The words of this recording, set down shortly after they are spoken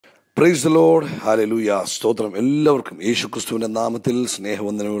Praise the Lord. Hallelujah. സ്തോത്രം. എല്ലാവർക്കും യേശുക്രിസ്തുവിന്റെ നാമത്തിൽ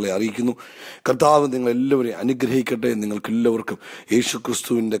സ്നേഹവന്ദനങ്ങളെ അറിയിക്കുന്നു. കർത്താവ് നിങ്ങളെല്ലാവരെയും അനുഗ്രഹിക്കട്ടെ. നിങ്ങൾക്കെല്ലാവർക്കും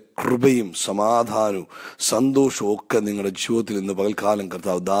യേശുക്രിസ്തുവിന്റെ കൃപയും സമാധാനവും സന്തോഷവും ഒക്കെ നിങ്ങളുടെ ജീവിതത്തിൽ ഇന്ന് പകൽക്കാലം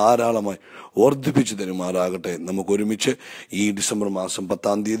കർത്താവ് ധാരാളമായി വർദ്ധിപ്പിച്ചു തരുമാറാകട്ടെ. നമുക്കൊരുമിച്ച് ഈ ഡിസംബർ മാസം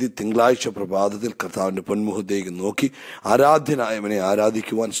 10 തിങ്കളാഴ്ച പ്രഭാതത്തിൽ കർത്താവിന്റെ പൊന്മുഖത്തേക്ക് നോക്കി ആരാധ്യനായവനെ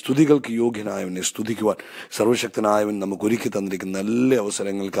ആരാധിക്കുവാൻ, സ്തുതികൾക്ക് യോഗ്യനായവനെ സ്തുതിക്കുവാൻ സർവശക്തനായവൻ നമുക്ക് ഒരുക്കി തന്നിരിക്കുന്ന നല്ല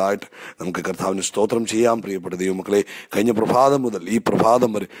അവസരങ്ങൾക്കായിട്ട് നമുക്ക് കർത്താവിന് സ്തോത്രം ചെയ്യാം. പ്രിയപ്പെട്ട ദൈവമക്കളെ, കഴിഞ്ഞ പ്രഭാതം മുതൽ ഈ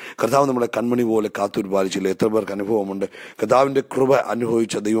പ്രഭാതം വരെ കർത്താവ് നമ്മളെ കൺമണി പോലെ കാത്തുപരിപാലിച്ചില്ല. എത്ര പേർക്ക് അനുഭവമുണ്ട്? കർത്താവിന്റെ കൃപ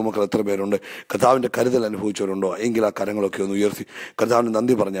അനുഭവിച്ച ദൈവമക്കൾ എത്ര പേരുണ്ട്? കർത്താവിന്റെ കരുതൽ അനുഭവിച്ചവരുണ്ടോ? എങ്കിൽ ആ കരങ്ങളൊക്കെ ഒന്ന് ഉയർത്തി കർത്താവിന്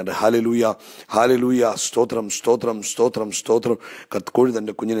നന്ദി പറഞ്ഞാണ്ട് ഹല്ലേലൂയ, ഹല്ലേലൂയ, സ്തോത്രം, സ്തോത്രം, സ്തോത്രം, സ്തോത്രം. കോഴി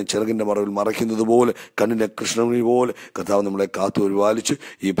തന്റെ കുഞ്ഞിനെ ചിറകിന്റെ മറവിൽ മറയ്ക്കുന്നത് പോലെ, കണ്ണിനെ കൃഷ്ണമണി പോലെ കർത്താവ് നമ്മളെ കാത്തു പരിപാലിച്ച്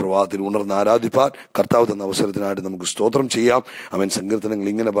ഈ പ്രഭാതത്തിൽ ഉണർന്ന് ആരാധിപ്പാൻ കർത്താവ് തന്ന അവസരത്തിനായിട്ട് നമുക്ക് സ്തോത്രം ചെയ്യാം. അവൻ സങ്കീർത്തനങ്ങൾ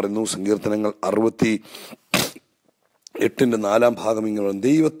ഇങ്ങനെ പറയുന്നു. സങ്കീർത്തനങ്ങൾ 68:4 ഇങ്ങനെ പറയും: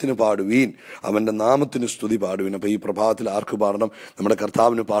 ദൈവത്തിന് പാടുവീൻ, അവന്റെ നാമത്തിന് സ്തുതി പാടുവീൻ. അപ്പൊ ഈ പ്രഭാതത്തിൽ ആർക്ക് പാടണം? നമ്മുടെ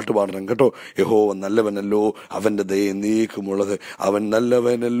കർത്താവിന് പാട്ട് പാടണം കേട്ടോ. യഹോവ നല്ലവനല്ലോ, അവന്റെ ദയ എന്നേക്കുമുള്ളത്, അവൻ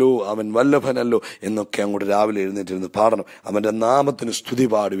നല്ലവനല്ലോ, അവൻ വല്ലഭനല്ലോ എന്നൊക്കെ അങ്ങോട്ട് രാവിലെ എഴുന്നേറ്റിരുന്ന് പാടണം. അവന്റെ നാമത്തിന് സ്തുതി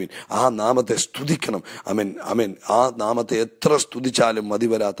പാടുവീൻ. ആ നാമത്തെ സ്തുതിക്കണം. അമേൻ, അമേൻ. ആ നാമത്തെ എത്ര സ്തുതിച്ചാലും മതി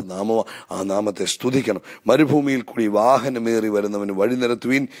വരാത്ത നാമമാ. ആ നാമത്തെ സ്തുതിക്കണം. മരുഭൂമിയിൽ കൂടി വാഹനമേറി വരുന്നവന് വഴി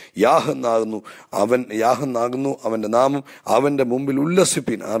നിരത്തുവീൻ. യാഹെന്നാകുന്നു അവന്റെ നാമം, അവന്റെ മുമ്പിൽ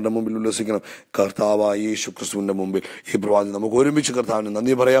ഉല്ലസിപ്പിൻ. ആരുടെ മുമ്പിൽ ഉല്ലസിക്കണം? കർത്താവായ യേശു ക്രിസ്തുവിന്റെ മുമ്പിൽ. ഈ പ്രഭാതത്തിൽ നമുക്ക് ഒരുമിച്ച് കർത്താവിന്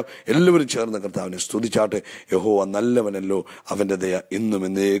നന്ദി പറയാം. എല്ലാവരും ചേർന്ന് കർത്താവിനെ സ്തുതിച്ചാട്ടെ. യഹോവ നല്ലവനല്ലോ, അവന്റെ ദയ എന്നും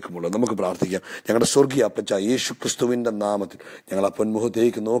എന്നേക്കുമുള്ളത്. നമുക്ക് പ്രാർത്ഥിക്കാം. ഞങ്ങളുടെ സ്വർഗീയ അപ്പച്ച യേശു ക്രിസ്തുവിന്റെ നാമത്തിൽ ഞങ്ങൾ ആ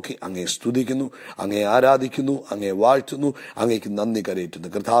പൊന്മുഖത്തേക്ക് നോക്കി അങ്ങയെ സ്തുതിക്കുന്നു, അങ്ങയെ ആരാധിക്കുന്നു, അങ്ങയെ വാഴ്ത്തുന്നു, അങ്ങേക്ക് നന്ദി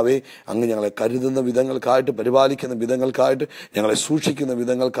കരയേറ്റുന്നു. കർത്താവെ, അങ്ങ് ഞങ്ങളെ കരുതുന്ന വിധങ്ങൾക്കായിട്ട്, പരിപാലിക്കുന്ന വിധങ്ങൾക്കായിട്ട്, ഞങ്ങളെ സൂക്ഷിക്കുന്ന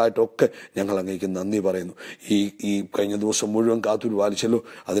വിധങ്ങൾക്കായിട്ടൊക്കെ ഞങ്ങൾ അങ്ങേക്ക് നന്ദി പറയുന്നു. ഈ കഴിഞ്ഞ ദിവസം മുഴുവൻ കാത്തുപരിപാലിച്ചല്ലോ,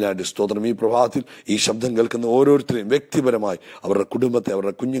 അതിനായിട്ട് സ്തോത്രം. ഈ പ്രഭാതത്തിൽ ഈ ശബ്ദം കേൾക്കുന്ന ഓരോരുത്തരെയും വ്യക്തിപരമായി അവരുടെ കുടുംബത്തെ,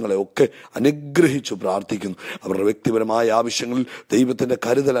 അവരുടെ കുഞ്ഞുങ്ങളെ ഒക്കെ അനുഗ്രഹിച്ചു പ്രാർത്ഥിക്കുന്നു. അവരുടെ വ്യക്തിപരമായ ആവശ്യങ്ങളിൽ ദൈവത്തിന്റെ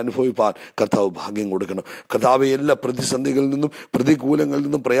കരുതൽ അനുഭവിപ്പാൻ കർത്താവ് ഭാഗ്യം കൊടുക്കണം. കർത്താവ് എല്ലാ പ്രതിസന്ധികളിൽ നിന്നും, പ്രതികൂലങ്ങളിൽ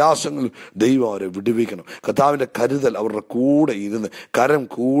നിന്നും, പ്രയാസങ്ങളിൽ ദൈവം അവരെ വിടുവിക്കണം. കർത്താവിന്റെ കരുതൽ അവരുടെ കൂടെ ഇരുന്ന്, കരം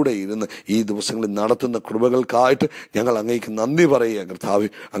കൂടെ ഇരുന്ന് ഈ ദിവസങ്ങളിൽ നടത്തുന്ന കൃപകൾക്കായിട്ട് ഞങ്ങൾ അങ്ങേക്ക് നന്ദി പറയുക. കർത്താവ്,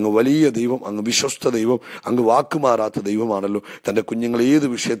 അങ്ങ് വലിയ ദൈവം, അങ്ങ് വിശ്വസ്ത ദൈവം, അങ്ങ് വാക്കുമാറാത്ത ദൈവമാണല്ലോ. തന്റെ കുഞ്ഞുങ്ങൾ ഏത്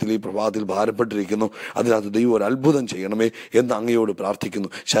വിഷയത്തിൽ ഈ പ്രഭാതത്തിൽ ഭാരപ്പെട്ടിരിക്കുന്നു, അതിനകത്ത് ദൈവം ഒരു അത്ഭുതം ചെയ്യണമേ എന്ന് അങ്ങയോട് പ്രാർത്ഥിക്കുന്നു.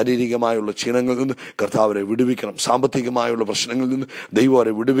 ശാരീരികമായുള്ള ക്ഷീണങ്ങളിൽ നിന്ന് കർത്താവരെ വിടുവിക്കണം. സാമ്പത്തികമായുള്ള പ്രശ്നങ്ങളിൽ നിന്ന് ദൈവം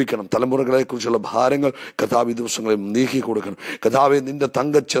അവരെ വിടുവിക്കണം. തലമുറകളെ കുറിച്ചുള്ള ഭാരങ്ങൾ കർത്താവ് ഈ ദിവസങ്ങളിൽ നീക്കി കൊടുക്കണം. കർത്താവെ, നിന്റെ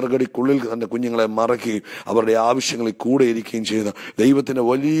തങ്കച്ചെറുകടിക്കുള്ളിൽ തന്റെ കുഞ്ഞുങ്ങളെ മറയ്ക്കുകയും അവരുടെ ആവശ്യങ്ങളിൽ കൂടെ ഇരിക്കുകയും ചെയ്യുന്ന ദൈവത്തിന്റെ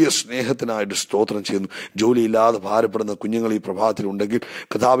വലിയ സ്നേഹത്തിനായിട്ട് സ്തോത്രം ചെയ്യുന്നു. ജോലിയില്ലാതെ ഭാരപ്പെടുന്ന കുഞ്ഞുങ്ങൾ ഈ പ്രഭാതത്തിൽ ഉണ്ടെങ്കിൽ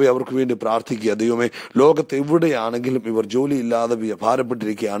കർത്താവെ, അവർക്ക് വേണ്ടി പ്രാർത്ഥിക്കുക. ദൈവമേ, ലോകത്ത് എവിടെയാണെങ്കിലും ഇവർ ജോലിയില്ലാതെ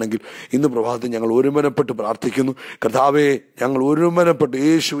ഭാരപ്പെട്ടിരിക്കുകയാണെങ്കിൽ ഇന്ന് പ്രഭാതത്തിൽ ഞങ്ങൾ ഒരുമനപ്പെട്ട് പ്രാർത്ഥിക്കുന്നു. കർത്താവെ, ഞങ്ങൾ ഒരുമനപ്പെട്ട്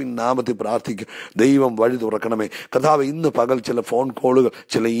യേശുവിൻ നാമത്തിൽ പ്രാർത്ഥിക്കുക. ദൈവം വഴി തുറക്കണമേ. കർത്താവെ, ഇന്ന് പകൽ ചില ഫോൺ കോളുകൾ,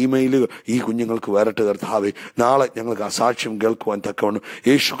 ചില ഇമെയിലുകൾ ഈ കുഞ്ഞുങ്ങൾക്ക് വരട്ടെ. കർത്താവെ, നാളെ ഞങ്ങൾക്ക് ആ സാക്ഷ്യം കേൾക്കുവാൻ തക്കവണ്ണം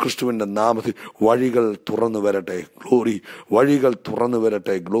യേശു ക്രിസ്തുവിന്റെ നാമത്തിൽ വഴികൾ തുറന്നു വരട്ടെ. ഗ്ലോറി. വഴികൾ തുറന്നു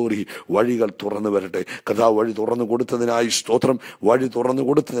വരട്ടെ. ഗ്ലോറി. വഴികൾ തുറന്നു വരട്ടെ. കർത്താവ്, വഴി തുറന്നു കൊടുത്തതിനായി സ്തോത്രം. വഴി തുറന്നു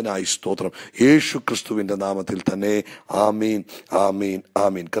കൊടുത്തതിനായി സ്തോത്രം. യേശു ക്രിസ്തുവിന്റെ നാമത്തിൽ തന്നെ. ആമീൻ, ആമീൻ,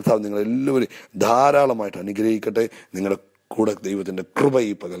 ആമീൻ. കർത്താവ് നിങ്ങളെല്ലാവരും ധാരാളമായിട്ട് അനുഗ്രഹിക്കട്ടെ. നിങ്ങളുടെ കൂടെ ദൈവത്തിന്റെ കൃപ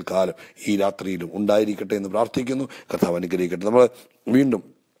ഈ പകൽക്കാലം, ഈ രാത്രിയിലും ഉണ്ടായിരിക്കട്ടെ എന്ന് പ്രാർത്ഥിക്കുന്നു. കർത്താവ് അനുഗ്രഹിക്കട്ടെ. നമ്മൾ വീണ്ടും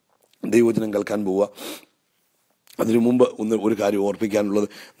ദൈവവചനം കേൾക്കാൻ പോവുക. അതിനു മുമ്പ് ഒരു കാര്യം ഓർപ്പിക്കാനുള്ളത്,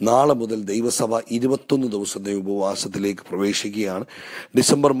 നാളെ മുതൽ ദൈവസഭ 21 ദിവസത്തെ ഉപവാസത്തിലേക്ക് പ്രവേശിക്കുകയാണ്.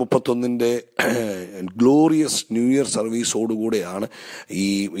 ഡിസംബർ 31 ഗ്ലോറിയസ് ന്യൂ ഇയർ സർവീസോടുകൂടെയാണ് ഈ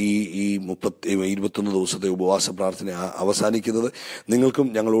 21 ദിവസത്തെ ഉപവാസ പ്രാർത്ഥന അവസാനിക്കുന്നത്. നിങ്ങൾക്കും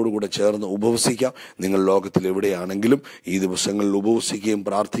ഞങ്ങളോടുകൂടെ ചേർന്ന് ഉപവസിക്കാം. നിങ്ങൾ ലോകത്തിൽ എവിടെയാണെങ്കിലും ഈ ദിവസങ്ങളിൽ ഉപവസിക്കുകയും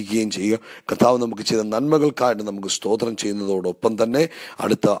പ്രാർത്ഥിക്കുകയും ചെയ്യുക. കർത്താവ് നമുക്ക് ചെയ്ത നന്മകൾക്കായിട്ട് നമുക്ക് സ്തോത്രം ചെയ്യുന്നതോടൊപ്പം തന്നെ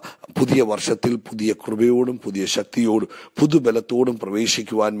അടുത്ത പുതിയ വർഷത്തിൽ പുതിയ കൃപയോടും പുതിയ ശക്തിയോടും പുതുബലത്തോടും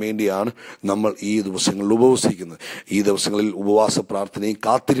പ്രവേശിക്കുവാൻ വേണ്ടിയാണ് നമ്മൾ ഈ ദിവസങ്ങളിൽ ഉപവസിക്കുന്നത്. ഈ ദിവസങ്ങളിൽ ഉപവാസ പ്രാർത്ഥനയും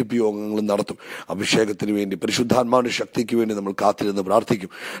കാത്തിരിപ്പ് യോഗങ്ങളും നടത്തും. അഭിഷേകത്തിന് വേണ്ടി, പരിശുദ്ധാത്മാവിന്റെ ശക്തിക്ക് വേണ്ടി നമ്മൾ കാത്തിരുന്ന് പ്രാർത്ഥിക്കും.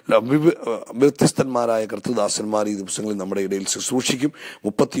 വ്യത്യസ്തന്മാരായ കർത്തൃദാസന്മാർ ഈ ദിവസങ്ങളിൽ നമ്മുടെ ഇടയിൽ ശുശ്രൂഷിക്കും.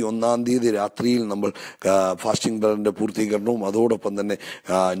 31 രാത്രിയിൽ നമ്മൾ ഫാസ്റ്റിംഗ് ബ്രദറിന്റെ പൂർത്തീകരണവും അതോടൊപ്പം തന്നെ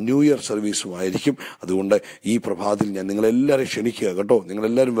ന്യൂ ഇയർ സർവീസും ആയിരിക്കും. അതുകൊണ്ട് ഈ പ്രഭാതത്തിൽ ഞാൻ നിങ്ങളെല്ലാവരെയും ക്ഷണിക്കുക കേട്ടോ.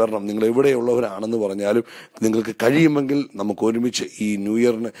 നിങ്ങളെല്ലാവരും വരണം. നിങ്ങൾ എവിടെയുള്ളവരാണെന്ന് പറഞ്ഞാലും നിങ്ങൾക്ക് നമുക്ക് കഴിയുമെങ്കിൽ നമുക്ക് ഒരുമിച്ച് ഈ ന്യൂ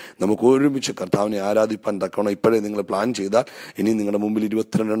ഇയറിന് നമുക്ക് ഒരുമിച്ച് കർത്താവിനെ ആരാധിപ്പാൻ തക്കവണ്ണം ഇപ്പോഴേ നിങ്ങൾ പ്ലാൻ ചെയ്താൽ, ഇനി നിങ്ങളുടെ മുമ്പിൽ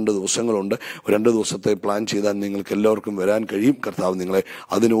 22 ദിവസങ്ങളുണ്ട്. 2 ദിവസത്തെ പ്ലാൻ ചെയ്താൽ നിങ്ങൾക്ക് എല്ലാവർക്കും വരാൻ കഴിയും. കർത്താവ് നിങ്ങളെ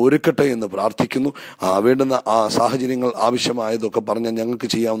അതിന് ഒരുക്കട്ടെ എന്ന് പ്രാർത്ഥിക്കുന്നു. വേണ്ടുന്ന ആ സാഹചര്യങ്ങൾ ആവശ്യമായതൊക്കെ പറഞ്ഞാൽ ഞങ്ങൾക്ക്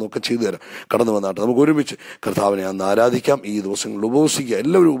ചെയ്യാവുന്നതൊക്കെ ചെയ്തു തരാം. കടന്നു വന്നാട്ടെ, നമുക്ക് ഒരുമിച്ച് കർത്താവിനെ അന്ന് ആരാധിക്കാം. ഈ ദിവസങ്ങളിൽ ഉപവസിക്കുക,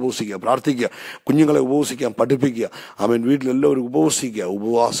 എല്ലാവരും ഉപവസിക്കുക, പ്രാർത്ഥിക്കുക, കുഞ്ഞുങ്ങളെ ഉപവസിക്കാൻ പഠിപ്പിക്കുക. ആമേൻ. വീട്ടിലെല്ലാവരും ഉപവസിക്കുക.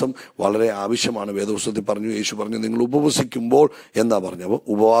 ഉപവാസം വളരെ ആവശ്യമാണ്. വേദപുസ്തകത്തിൽ പറഞ്ഞു, യേശു പറഞ്ഞു, നിങ്ങൾ ഉപവസിക്കുമ്പോൾ എന്താ പറഞ്ഞു? അപ്പോൾ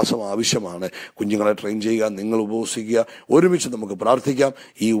ഉപവാസം ആവശ്യമാണ്. കുഞ്ഞുങ്ങളെ ട്രെയിൻ ചെയ്യുക, നിങ്ങൾ ഉപവസിക്കുക, ഒരുമിച്ച് നമുക്ക് പ്രാർത്ഥിക്കാം.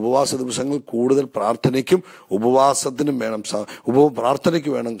 ഈ ഉപവാസ ദിവസങ്ങൾ കൂടുതൽ പ്രാർത്ഥനയ്ക്കും ഉപവാസത്തിനും വേണം,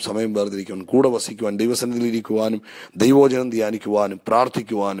 പ്രാർത്ഥനയ്ക്ക് വേണം സമയം വേർതിരിക്കുവാൻ, കൂടെ വസിക്കുവാൻ, ദൈവസന്നിധിയിലിരിക്കുവാനും ദൈവവചനം ധ്യാനിക്കുവാനും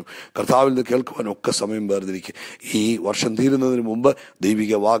പ്രാർത്ഥിക്കുവാനും കർത്താവിൽ നിന്ന് കേൾക്കുവാനും ഒക്കെ സമയം വേർതിരിക്കുക. ഈ വർഷം തീരുന്നതിന് മുമ്പ്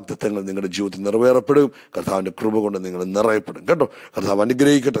ദൈവിക വാഗ്ദത്തങ്ങൾ നിങ്ങളുടെ ജീവിതത്തിൽ നിറവേറപ്പെടും. കർത്താവിൻ്റെ കൃപ കൊണ്ട് നിങ്ങൾ നിറയപ്പെടും കേട്ടോ. കർത്താവ്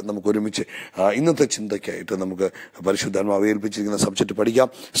അനുഗ്രഹിക്കട്ടെ. നമുക്ക് ഒരുമിച്ച് ഇന്നത്തെ ചിന്തയ്ക്കായിട്ട് നമുക്ക് പരിശുദ്ധാത്മാവ് ഏൽപ്പിച്ചിരിക്കുന്ന സബ്ജക്റ്റ് പഠിക്കാം.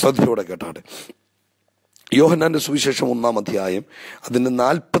 ശ്രദ്ധയോടെ കേട്ടാട്ടെ. യോഹന്നാന്റെ സുവിശേഷം 1-ാം അധ്യായം അതിൻ്റെ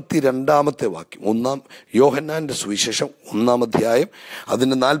 42-ാമത്തെ വാക്യം. യോഹന്നാന്റെ സുവിശേഷം 1-ാം അധ്യായം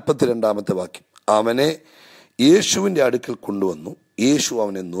അതിൻ്റെ 42-ാമത്തെ വാക്യം. അവനെ യേശുവിൻ്റെ അടുക്കൽ കൊണ്ടുവന്നു. യേശു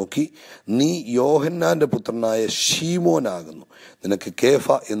അവനെ നോക്കി, നീ യോഹന്നാന്റെ പുത്രനായ ശീമോനാകുന്നു, നിനക്ക് കേഫ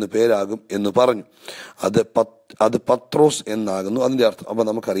എന്ന് പേരാകും എന്ന് പറഞ്ഞു. അത് പത്രോസ് എന്നാകുന്നു അതിൻ്റെ അർത്ഥം. അപ്പം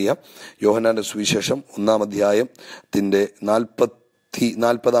നമുക്കറിയാം, യോഹന്നാന്റെ സുവിശേഷം 1-ാം അധ്യായത്തിൻ്റെ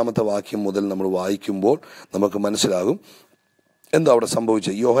 40-ാമത്തെ വാക്യം മുതൽ നമ്മൾ വായിക്കുമ്പോൾ നമുക്ക് മനസ്സിലാകും എന്താ അവിടെ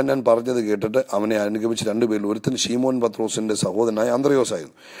സംഭവിച്ചത്. യോഹന്നാൻ പറഞ്ഞത് കേട്ടിട്ട് അവനെ അനുഗമിച്ച് 2 പേരിൽ ഒരുത്തൻ ശീമോൻ പത്രോസിന്റെ സഹോദരനായ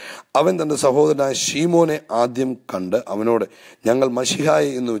അന്ത്രയോസായിരുന്നു. അവൻ തന്റെ സഹോദരനായ ശീമോനെ ആദ്യം കണ്ട് അവനോട്, ഞങ്ങൾ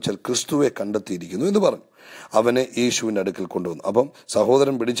മശിഹായെ എന്ന് വെച്ചാൽ ക്രിസ്തുവെ കണ്ടെത്തിയിരിക്കുന്നു എന്ന് പറഞ്ഞു. അവനെ യേശുവിൻ്റെ അടുക്കൽ കൊണ്ടുവന്നു. അപ്പം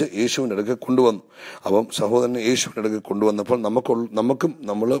സഹോദരൻ പിടിച്ച് യേശുവിൻ്റെ അടുക്കൽ കൊണ്ടുവന്നു. അപ്പം സഹോദരനെ യേശുവിൻ്റെ അടുക്കൽ കൊണ്ടുവന്നപ്പോൾ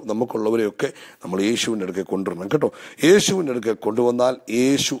നമുക്കുള്ളവരെയൊക്കെ നമ്മൾ യേശുവിൻ്റെ അടുക്കൽ കൊണ്ടുവരണം കേട്ടോ. യേശുവിൻ്റെ അടുക്കൽ കൊണ്ടുവന്നാൽ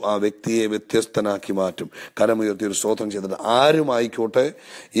യേശു ആ വ്യക്തിയെ വ്യത്യസ്തനാക്കി മാറ്റും. കരമുയർത്തി ഒരു സ്തോത്രം ചെയ്തിട്ട്, ആരുമായിക്കോട്ടെ,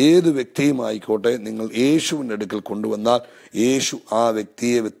 ഏത് വ്യക്തിയുമായിക്കോട്ടെ, നിങ്ങൾ യേശുവിൻ്റെ അടുക്കൽ കൊണ്ടുവന്നാൽ യേശു ആ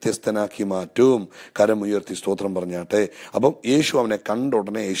വ്യക്തിയെ വ്യത്യസ്തനാക്കി മാറ്റും. കരമുയർത്തി സ്തോത്രം പറഞ്ഞാട്ടെ. അപ്പം യേശു അവനെ കണ്ട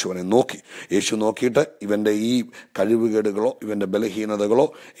ഉടനെ യേശു അവനെ നോക്കി. യേശു നോക്കിയിട്ട് ഇവന്റെ ഈ കഴിവുകേടുകളോ ഇവന്റെ ബലഹീനതകളോ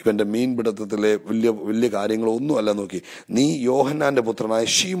ഇവന്റെ മീൻപിടുത്തത്തിലെ വലിയ കാര്യങ്ങളോ ഒന്നും അല്ല നോക്കി. നീ യോഹന്നാന്റെ പുത്രനായ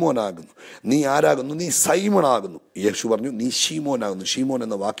ശീമോനാകുന്നു. നീ ആരാകുന്നു? നീ സൈമണാകുന്നു. യേശു പറഞ്ഞു, നീ ശീമോനാകുന്നു. ശീമോൻ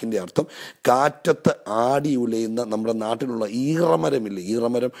എന്ന വാക്കിന്റെ അർത്ഥം കാറ്റത്ത് ആടി ഉലയുന്ന, നമ്മുടെ നാട്ടിലുള്ള ഈറമരമില്ലേ,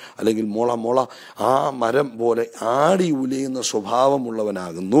 ഈറമരം അല്ലെങ്കിൽ മുള, ആ മരം പോലെ ആടി ഉലയുന്ന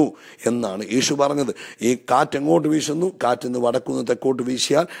സ്വഭാവമുള്ളവനാകുന്നു എന്നാണ് യേശു പറഞ്ഞത്. ഈ കാറ്റ് എങ്ങോട്ട് വീശുന്നു, കാറ്റിന്ന് വടക്കുന്ന് തെക്കോട്ട്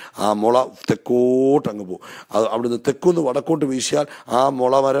വീശിയാൽ ആ മുള തെക്കോട്ട് അങ്ങ് പോകും. അവിടുന്ന് തെക്കുന്ന് വടക്കോട്ട് വീശിയാൽ ആ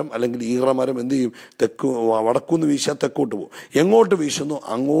മുളമരം അല്ലെങ്കിൽ ഈറമരം എന്ത് ചെയ്യും? വടക്കുന്ന് വീശിയാൽ തെക്കോട്ട് പോകും. എങ്ങോട്ട് വീശുന്നു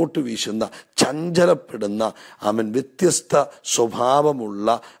അങ്ങോട്ട് വീശുന്ന, ചഞ്ചലപ്പെടുന്ന, അവൻ വ്യത്യസ്ത സ്വഭാവമുള്ള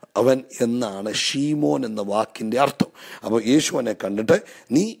അവൻ എന്നാണ് ശീമോൻ എന്ന വാക്കിന്റെ അർത്ഥം. അപ്പോൾ യേശുവിനെ കണ്ടിട്ട്,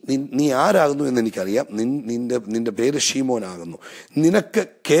 നീ ആരാകുന്നു എന്ന് എനിക്കറിയാം, നിന്റെ പേര് ശീമോനാകുന്നു, നിനക്ക്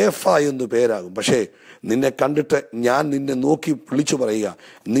കേഫ എന്ന് പേരാകും. പക്ഷേ നിന്നെ കണ്ടിട്ട് ഞാൻ നിന്നെ നോക്കി വിളിച്ചു പറയുക,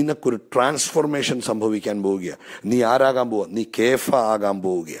 നിനക്കൊരു ട്രാൻസ്ഫോർമേഷൻ സംഭവിക്കാൻ പോവുക. നീ ആരാകാൻ പോവുക? നീ കേഫ ആകാൻ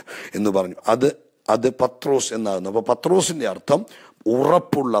പോവുക എന്ന് പറഞ്ഞു. അത് പത്രോസ് എന്നാകുന്നു. അപ്പൊ പത്രോസിന്റെ അർത്ഥം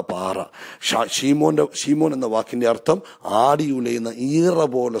ഉറപ്പുള്ള പാറ. ശീമോൻ എന്ന വാക്കിന്റെ അർത്ഥം ആടിയുലയുന്ന ഈറ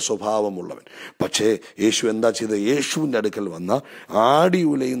പോലെ സ്വഭാവമുള്ളവൻ. പക്ഷേ യേശു എന്താ ചെയ്തത്? യേശുവിൻ്റെ അടുക്കൽ വന്ന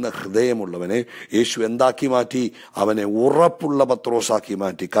ആടിയുലയുന്ന ഹൃദയമുള്ളവനെ യേശു എന്താക്കി മാറ്റി? അവനെ ഉറപ്പുള്ള പത്രോസാക്കി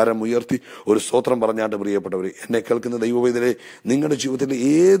മാറ്റി. കരം ഉയർത്തി ഒരു സ്തോത്രം പറഞ്ഞാട്ട് പ്രിയപ്പെട്ടവരെ, എന്നെ കേൾക്കുന്ന ദൈവവേദനെ, നിങ്ങളുടെ ജീവിതത്തിൽ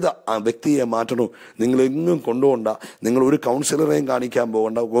ഏത് വ്യക്തിയെ മാറ്റണോ നിങ്ങൾ എങ്ങും കൊണ്ടുപോകണ്ട. നിങ്ങൾ ഒരു കൗൺസിലറെയും കാണിക്കാൻ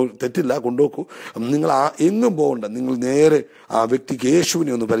പോകണ്ട, തെറ്റില്ല, കൊണ്ടുപോക്കൂ. നിങ്ങൾ എങ്ങും പോകണ്ട. നിങ്ങൾ നേരെ ആ വ്യക്തിക്ക്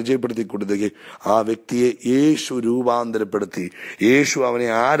യേശുവിനെ ഒന്ന് പരിചയപ്പെടുത്തി കൊടുക്കുകയും ആ വ്യക്തിയെ യേശു രൂപാന്തരപ്പെടുത്തി, യേശു അവനെ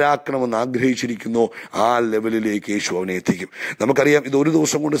ആരാക്കണമെന്ന് ആഗ്രഹിച്ചിരിക്കുന്നോ ആ ലെവലിലേക്ക് യേശു അവനെ എത്തിക്കും. നമുക്കറിയാം, ഇത് 1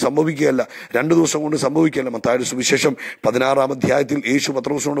 ദിവസം കൊണ്ട് സംഭവിക്കുകയല്ല, 2 ദിവസം കൊണ്ട് സംഭവിക്കുകയല്ല. മത്തായിയുടെ സുവിശേഷം 16-ാം അധ്യായത്തിൽ യേശു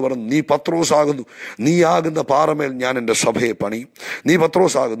പത്രോസിനോട് പറഞ്ഞു, നീ പത്രോസാകുന്നു, നീ ആകുന്ന പാറമേൽ ഞാൻ എൻ്റെ സഭയെ പണിയും. നീ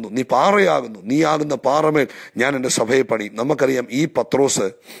പത്രോസാകുന്നു, നീ പാറയാകുന്നു, നീ ആകുന്ന പാറമേൽ ഞാൻ എൻ്റെ സഭയെ പണിയും. നമുക്കറിയാം, ഈ പത്രോസ്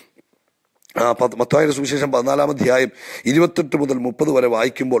മത്തായിയുടെ സുവിശേഷം 14-ാം അധ്യായം 28 മുതൽ 30 വരെ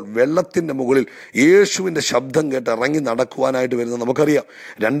വായിക്കുമ്പോൾ വെള്ളത്തിന്റെ മുകളിൽ യേശുവിന്റെ ശബ്ദം കേട്ട് ഇറങ്ങി നടക്കുവാനായിട്ട് വരുന്നത് നമുക്കറിയാം.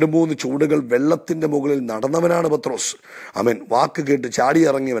 2-3 ചൂടുകൾ വെള്ളത്തിന്റെ മുകളിൽ നടന്നവനാണ് പത്രോസ്. അവൻ വാക്ക് കേട്ട് ചാടി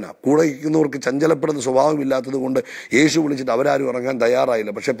ഇറങ്ങിയവനാ. കൂടെ ഇരിക്കുന്നവർക്ക് ചഞ്ചലപ്പെടുന്ന സ്വഭാവമില്ലാത്തത് കൊണ്ട് യേശു വിളിച്ചിട്ട് അവരാരും ഇറങ്ങാൻ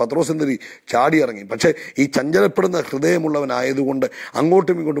തയ്യാറായില്ല. പക്ഷെ പത്രോസ് എന്തിരി ചാടി ഇറങ്ങി. പക്ഷെ ഈ ചഞ്ചലപ്പെടുന്ന ഹൃദയമുള്ളവനായതുകൊണ്ട്,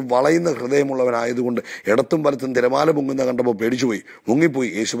 അങ്ങോട്ടും ഇങ്ങോട്ടും വളയുന്ന ഹൃദയമുള്ളവനായതുകൊണ്ട് ഇടത്തും വലത്തും തിരമാല പൊങ്ങുന്ന കണ്ടപ്പോൾ പേടിച്ചുപോയി,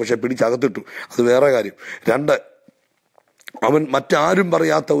 മുങ്ങിപ്പോയി. യേശു പക്ഷെ പിടിച്ചകത്തിട്ടു. അത് വേറെ കാര്യം. 2, അവൻ മറ്റാരും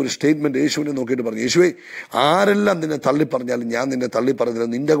പറയാത്ത ഒരു സ്റ്റേറ്റ്മെന്റ് യേശുവിനെ നോക്കിയിട്ട് പറഞ്ഞു, യേശുവേ, ആരെല്ലാം നിന്നെ തള്ളി പറഞ്ഞാലും ഞാൻ നിന്നെ തള്ളി പറഞ്ഞില്ല,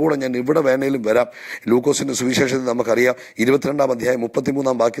 നിന്റെ കൂടെ ഞാൻ എവിടെ വേണേലും വരാം. ലൂക്കോസിന്റെ സുവിശേഷത്തിൽ നമുക്കറിയാം 22-ാം അധ്യായം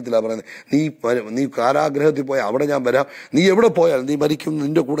 33-ാം വാക്യത്തിലാണ് പറയുന്നത്, നീ കാരാഗ്രഹത്തിൽ പോയാൽ അവിടെ ഞാൻ വരാം, നീ എവിടെ പോയാൽ നീ മരിക്കും,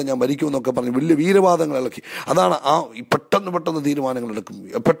 നിന്റെ കൂടെ ഞാൻ മരിക്കും എന്നൊക്കെ പറഞ്ഞ് വലിയ വീരവാദങ്ങൾ ഇളക്കി. അതാണ് ആ പെട്ടെന്ന് തീരുമാനങ്ങൾ എടുക്കും,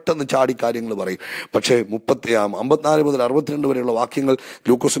 പെട്ടെന്ന് ചാടി കാര്യങ്ങൾ പറയും. പക്ഷേ 54 മുതൽ 62 വരെയുള്ള വാക്യങ്ങൾ,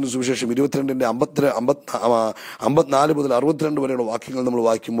 ലൂക്കോസിന്റെ സുവിശേഷം 22-ന്റെ 54 മുതൽ 62 വരെയുള്ള വാക്യങ്ങൾ നമ്മൾ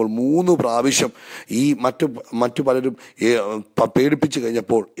വായിക്കുമ്പോൾ 3 പ്രാവശ്യം ഈ മറ്റു പലരും പേടിപ്പിച്ചു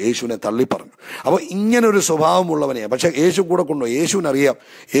കഴിഞ്ഞപ്പോൾ യേശുവിനെ തള്ളി പറഞ്ഞു. അപ്പോൾ ഇങ്ങനെ ഒരു സ്വഭാവമുള്ളവനെ പക്ഷെ യേശു കൂടെ കൊണ്ടുപോയി. യേശുവിനറിയാം,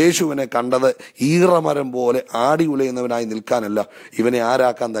 യേശുവിനെ കണ്ടത് ഈറമരം പോലെ ആടി ഉലയുന്നവനായി നിൽക്കാനല്ല, ഇവനെ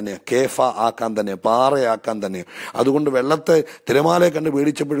ആരാക്കാൻ തന്നെയാണ്, കേഫ ആക്കാൻ തന്നെ, പാറയാക്കാൻ തന്നെ. അതുകൊണ്ട് വെള്ളത്തെ തിരമാലയെ കണ്ട്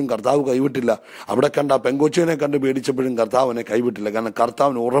പേടിച്ചപ്പോഴും കർത്താവ് കൈവിട്ടില്ല, അവിടെ കണ്ട പെങ്കൊച്ചിനെ കണ്ട് പേടിച്ചപ്പോഴും കർത്താവിനെ കൈവിട്ടില്ല. കാരണം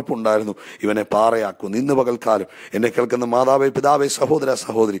കർത്താവിന് ഉറപ്പുണ്ടായിരുന്നു, ഇവനെ പാറയാക്കും. ഇന്ന് പകൽക്കാലം എന്നെ കേൾക്കുന്ന മാതാവേ, പിതാവേ, സഹോദര,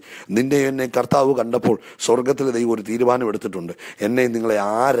 സഹോദരി, നിന്നെ എന്നെ കർത്താവ് കണ്ടപ്പോൾ സ്വർഗത്തിലെ ദൈവം ഒരു തീരുമാനം എടുത്തിട്ടുണ്ട്, എന്നെ നിങ്ങളെ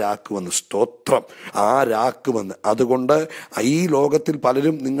ആരാക്കുമെന്ന്. സ്തോത്രം, ആരാക്കുമെന്ന്. അതുകൊണ്ട് ഈ ലോകത്തിൽ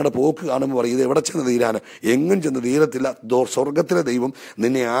പലരും നിങ്ങളുടെ പോക്ക് കാണുമ്പോൾ പറയും, ഇത് എവിടെ ചെന്ന് തീരാന്, എങ്ങും ചെന്ന് തീരത്തില്ല. സ്വർഗത്തിലെ ദൈവം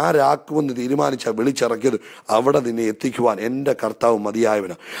നിന്നെ ആരാക്കുമെന്ന് തീരുമാനിച്ചാൽ വിളിച്ചിറക്കിയത് അവിടെ നിന്നെ എത്തിക്കുവാൻ എൻ്റെ കർത്താവ്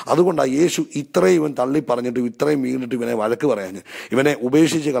മതിയായവനാണ്. അതുകൊണ്ടാണ് യേശു ഇത്രയും ഇവൻ തള്ളി പറഞ്ഞിട്ട് ഇത്രയും വീണിട്ട് ഇവനെ വഴക്ക് പറയാഞ്ഞത്, ഇവനെ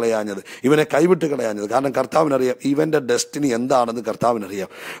ഉപേക്ഷിച്ച് കളയാഞ്ഞത്, ഇവനെ കൈവിട്ട് കളയാഞ്ഞത്. കാരണം കർത്താവിനറിയാം ഇവന്റെ ഡെസ്റ്റിനി എന്താണെന്ന് കർത്താവിനറിയാം.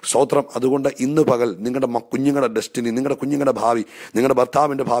 സ്തോത്രം. അതുകൊണ്ട് ഇന്ന് പകൽ നിങ്ങളുടെ കുഞ്ഞുങ്ങളുടെ ഡെസ്റ്റിനി, നിങ്ങളുടെ കുഞ്ഞുങ്ങളുടെ ഭാവി, നിങ്ങളുടെ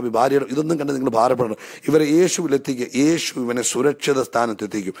ഭർത്താവിന്റെ ഭാവി, ഭാര്യയുടെ, ഇതൊന്നും കണ്ട് നിങ്ങൾ ഭാരപ്പെടണം. ഇവരെ യേശുവിലെത്തിക്കുക. യേശു ഇവനെ സുരക്ഷിത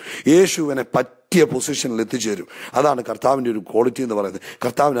സ്ഥാനത്തെത്തിക്കും. യേശു ഇവനെ പറ്റിയ പൊസിഷനിൽ എത്തിച്ചേരും. അതാണ് കർത്താവിൻ്റെ ഒരു ക്വാളിറ്റി എന്ന് പറയുന്നത്.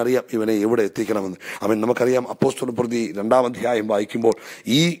 കർത്താവിനറിയാം ഇവനെ എവിടെ എത്തിക്കണമെന്ന്. അവൻ നമുക്കറിയാം, അപ്പോസ്തല പ്രവൃത്തി 2-ാം അധ്യായം വായിക്കുമ്പോൾ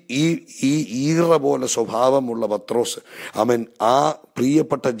ഈ ഈറ പോലെ സ്വഭാവമുള്ള പത്രോസ് അവൻ ആ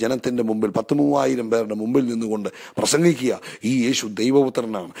പ്രിയപ്പെട്ട ജനത്തിന്റെ മുമ്പിൽ 13,000 പേരുടെ മുമ്പിൽ നിന്നുകൊണ്ട് പ്രസംഗിക്കുക, ഈ യേശു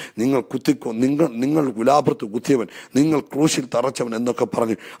ദൈവപുത്രനാണ്, നിങ്ങൾ ഗുലാപത്ത് കുത്തിയവൻ, നിങ്ങൾ ക്രൂശിൽ തറച്ചവൻ എന്നൊക്കെ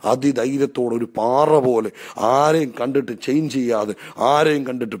പറഞ്ഞ് അതിധൈര്യത്തോടെ ഒരു പാറ പോലെ, ആരെയും കണ്ടിട്ട് ചേഞ്ച് ചെയ്യാതെ, ആരെയും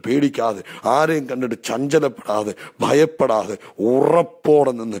കണ്ടിട്ട് പേടിക്കാതെ, ആരെയും കണ്ടിട്ട് ചഞ്ചലപ്പെടാതെ, ഭയപ്പെടാതെ,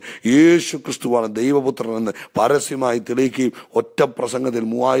 ഉറപ്പോടെ നിന്ന് യേശു ക്രിസ്തുവാണ് ദൈവപുത്രൻ എന്ന് പരസ്യമായി തെളിയിക്കുകയും ഒറ്റ പ്രസംഗത്തിൽ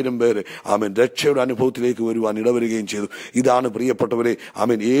 3000 പേര് രക്ഷയുടെ അനുഭവത്തിലേക്ക് വരുവാൻ ഇടവരികയും ചെയ്തു. ഇതാണ് പ്രിയപ്പെട്ടവരെ,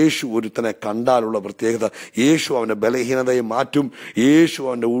 യേശു ഒരുത്തനെ കണ്ടാലുള്ള പ്രത്യേകത. യേശു അവന്റെ ബലഹീനതയെ മാറ്റും, യേശു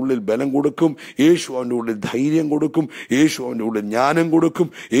അവന്റെ ഉള്ളിൽ ബലം കൊടുക്കും, യേശു അവന്റെ ഉള്ളിൽ ധൈര്യം കൊടുക്കും, യേശു അവന്റെ ഉള്ളിൽ ജ്ഞാനം കൊടുക്കും,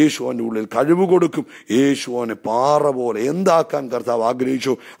 യേശു അവന്റെ ഉള്ളിൽ കഴിവ് കൊടുക്കും. യേശു അവനെ പാറ പോലെ എന്താക്കാൻ കർത്താവ്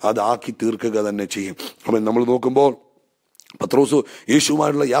ആഗ്രഹിച്ചു അതാക്കി തീർക്കുക തന്നെ ചെയ്യും. നമ്മൾ നോക്കുമ്പോൾ പത്രോസ്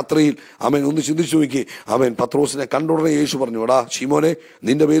യേശുവുമായുള്ള യാത്രയിൽ ഒന്ന് ചിന്തിച്ചു നോക്കി. പത്രോസിനെ കണ്ടുടനെ യേശു പറഞ്ഞു, എടാ ശീമോനെ,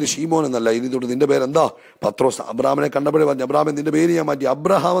 നിന്റെ പേര് ശീമോൻ എന്നല്ല, ഇനി തൊട്ട് നിന്റെ പേരെന്താ? പത്രോസ്. അബ്രാമിനെ കണ്ടപ്പോഴേ പറഞ്ഞു, അബ്രാമെ, നിന്റെ പേര് ഞാൻ മാറ്റി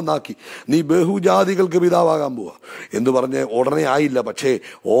അബ്രഹാം എന്നാക്കി, നീ ബഹുജാതികൾക്ക് പിതാവാകാൻ പോവാ എന്ന് പറഞ്ഞ് ഉടനെ ആയില്ല. പക്ഷേ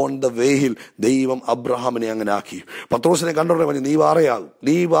ഓൺ ദ വേയിൽ ദൈവം അബ്രഹാമിനെ അങ്ങനെ ആക്കി. പത്രോസിനെ കണ്ടുടനെ പറഞ്ഞു,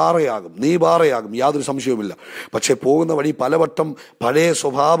 നീ പാറയാകും, യാതൊരു സംശയവുമില്ല. പക്ഷെ പോകുന്ന വഴി പലവട്ടം പഴയ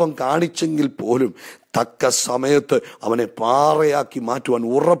സ്വഭാവം കാണിച്ചെങ്കിൽ പോലും തക്ക സമയത്ത് അവനെ പാറയാക്കി മാറ്റുവാൻ,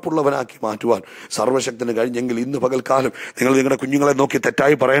 ഉറപ്പുള്ളവനാക്കി മാറ്റുവാൻ സർവശക്തന് കഴിഞ്ഞെങ്കിൽ ഇന്ന് പകൽക്കാലം നിങ്ങൾ നിങ്ങളുടെ കുഞ്ഞുങ്ങളെ നോക്കി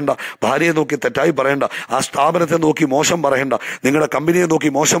തെറ്റായി പറയേണ്ട, ഭാര്യയെ നോക്കി തെറ്റായി പറയേണ്ട, ആ സ്ഥാപനത്തെ നോക്കി മോശം പറയേണ്ട, നിങ്ങളുടെ കമ്പനിയെ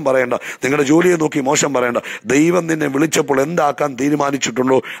നോക്കി മോശം പറയേണ്ട, നിങ്ങളുടെ ജോലിയെ നോക്കി മോശം പറയേണ്ട. ദൈവം നിന്നെ വിളിച്ചപ്പോൾ എന്താക്കാൻ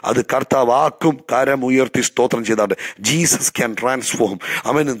തീരുമാനിച്ചിട്ടുണ്ടോ അത് കർത്താവ് ആക്കും. കരം ഉയർത്തി സ്തോത്രം ചെയ്താണ്ട്. Jesus can transform.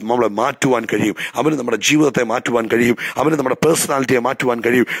 അവന് നമ്മളെ മാറ്റുവാൻ കഴിയും, അവന് നമ്മുടെ ജീവിതത്തെ മാറ്റുവാൻ കഴിയും, അവന് നമ്മുടെ പേഴ്സണാലിറ്റിയെ മാറ്റുവാൻ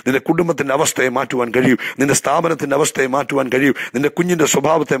കഴിയും, നിന്റെ കുടുംബത്തിന്റെ അവസ്ഥയെ മാറ്റുവാൻ കഴിയും, നിന്റെ സ്ഥാപനത്തിന്റെ അവസ്ഥയെ മാറ്റുവാൻ കഴിയും, നിന്റെ കുഞ്ഞിന്റെ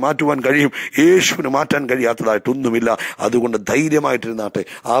സ്വഭാവത്തെ മാറ്റുവാൻ കഴിയും. യേശുവിന് മാറ്റാൻ കഴിയാത്തതായിട്ടൊന്നുമില്ല. അതുകൊണ്ട് ധൈര്യമായിട്ടിരുന്നാട്ടെ,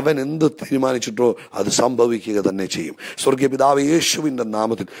 അവൻ എന്ത് തീരുമാനിച്ചിട്ടോ അത് സംഭവിക്കുക തന്നെ ചെയ്യും. സ്വർഗീയ പിതാവ്, യേശുവിന്റെ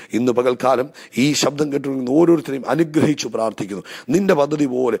നാമത്തിൽ ഇന്ന് പകൽക്കാലം ഈ ശബ്ദം കേട്ടിരിക്കുന്ന ഓരോരുത്തരെയും അനുഗ്രഹിച്ചു പ്രാർത്ഥിക്കുന്നു. നിന്റെ പദ്ധതി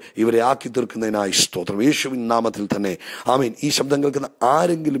പോലെ ഇവരെ ആക്കി തീർക്കുന്നതിനായി സ്തോത്രം. യേശുവിൻ നാമത്തിൽ തന്നെ ആമേൻ. ഈ ശബ്ദം കേൾക്കുന്ന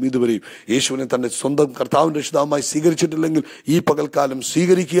ആരെങ്കിലും ഇതുവരെയും യേശുവിനെ തന്റെ സ്വന്തം കർത്താവിന്റെ രക്ഷിതാവുമായി സ്വീകരിച്ചിട്ടില്ലെങ്കിൽ ഈ പകൽക്കാലം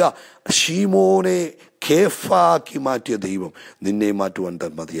സ്വീകരിക്കുക. ശീമോനെ കേഫാക്കി മാറ്റിയ ദൈവം നിന്നെ മാറ്റുവാൻ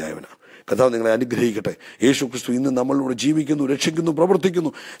താൻ മതിയായവനാണ്. കർത്താവ് നിങ്ങളെ അനുഗ്രഹിക്കട്ടെ. യേശു ക്രിസ്തു ഇന്ന് നമ്മളോട് ജീവിക്കുന്നു, രക്ഷിക്കുന്നു,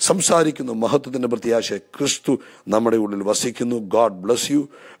 പ്രവർത്തിക്കുന്നു, സംസാരിക്കുന്നു. മഹത്വത്തിന്റെ പ്രത്യാശ ക്രിസ്തു നമ്മുടെ ഉള്ളിൽ വസിക്കുന്നു. God bless you,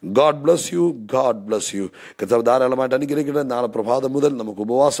 God bless you, God bless you. കർത്താവ് ധാരാളമായിട്ട് അനുഗ്രഹിക്കട്ടെ. നാളെ പ്രഭാതം മുതൽ നമുക്ക്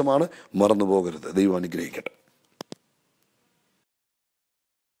ഉപവാസമാണ്, മറന്നു പോകരുത്. ദൈവം അനുഗ്രഹിക്കട്ടെ.